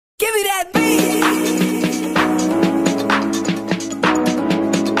at me.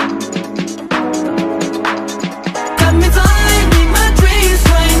 Got me flying in my dreams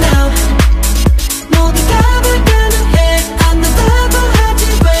right now. 모두 가버가는 해. 안 된다고 하지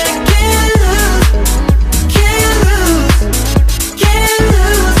왜. Can't lose, can't lose, can't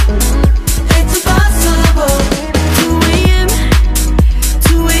lose. It's impossible. 2 a.m. 2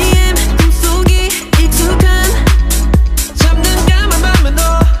 a.m. 꿈속이 익숙한 잠든 까만 밤에 너.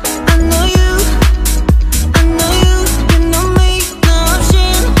 I know you, I know you, you know me. 너 없인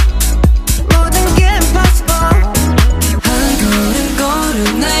모든 게 impossible. 한 걸음 걸음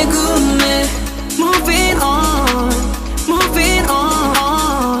날 구매. Moving on, moving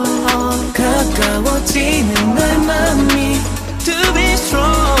on. 가까워지는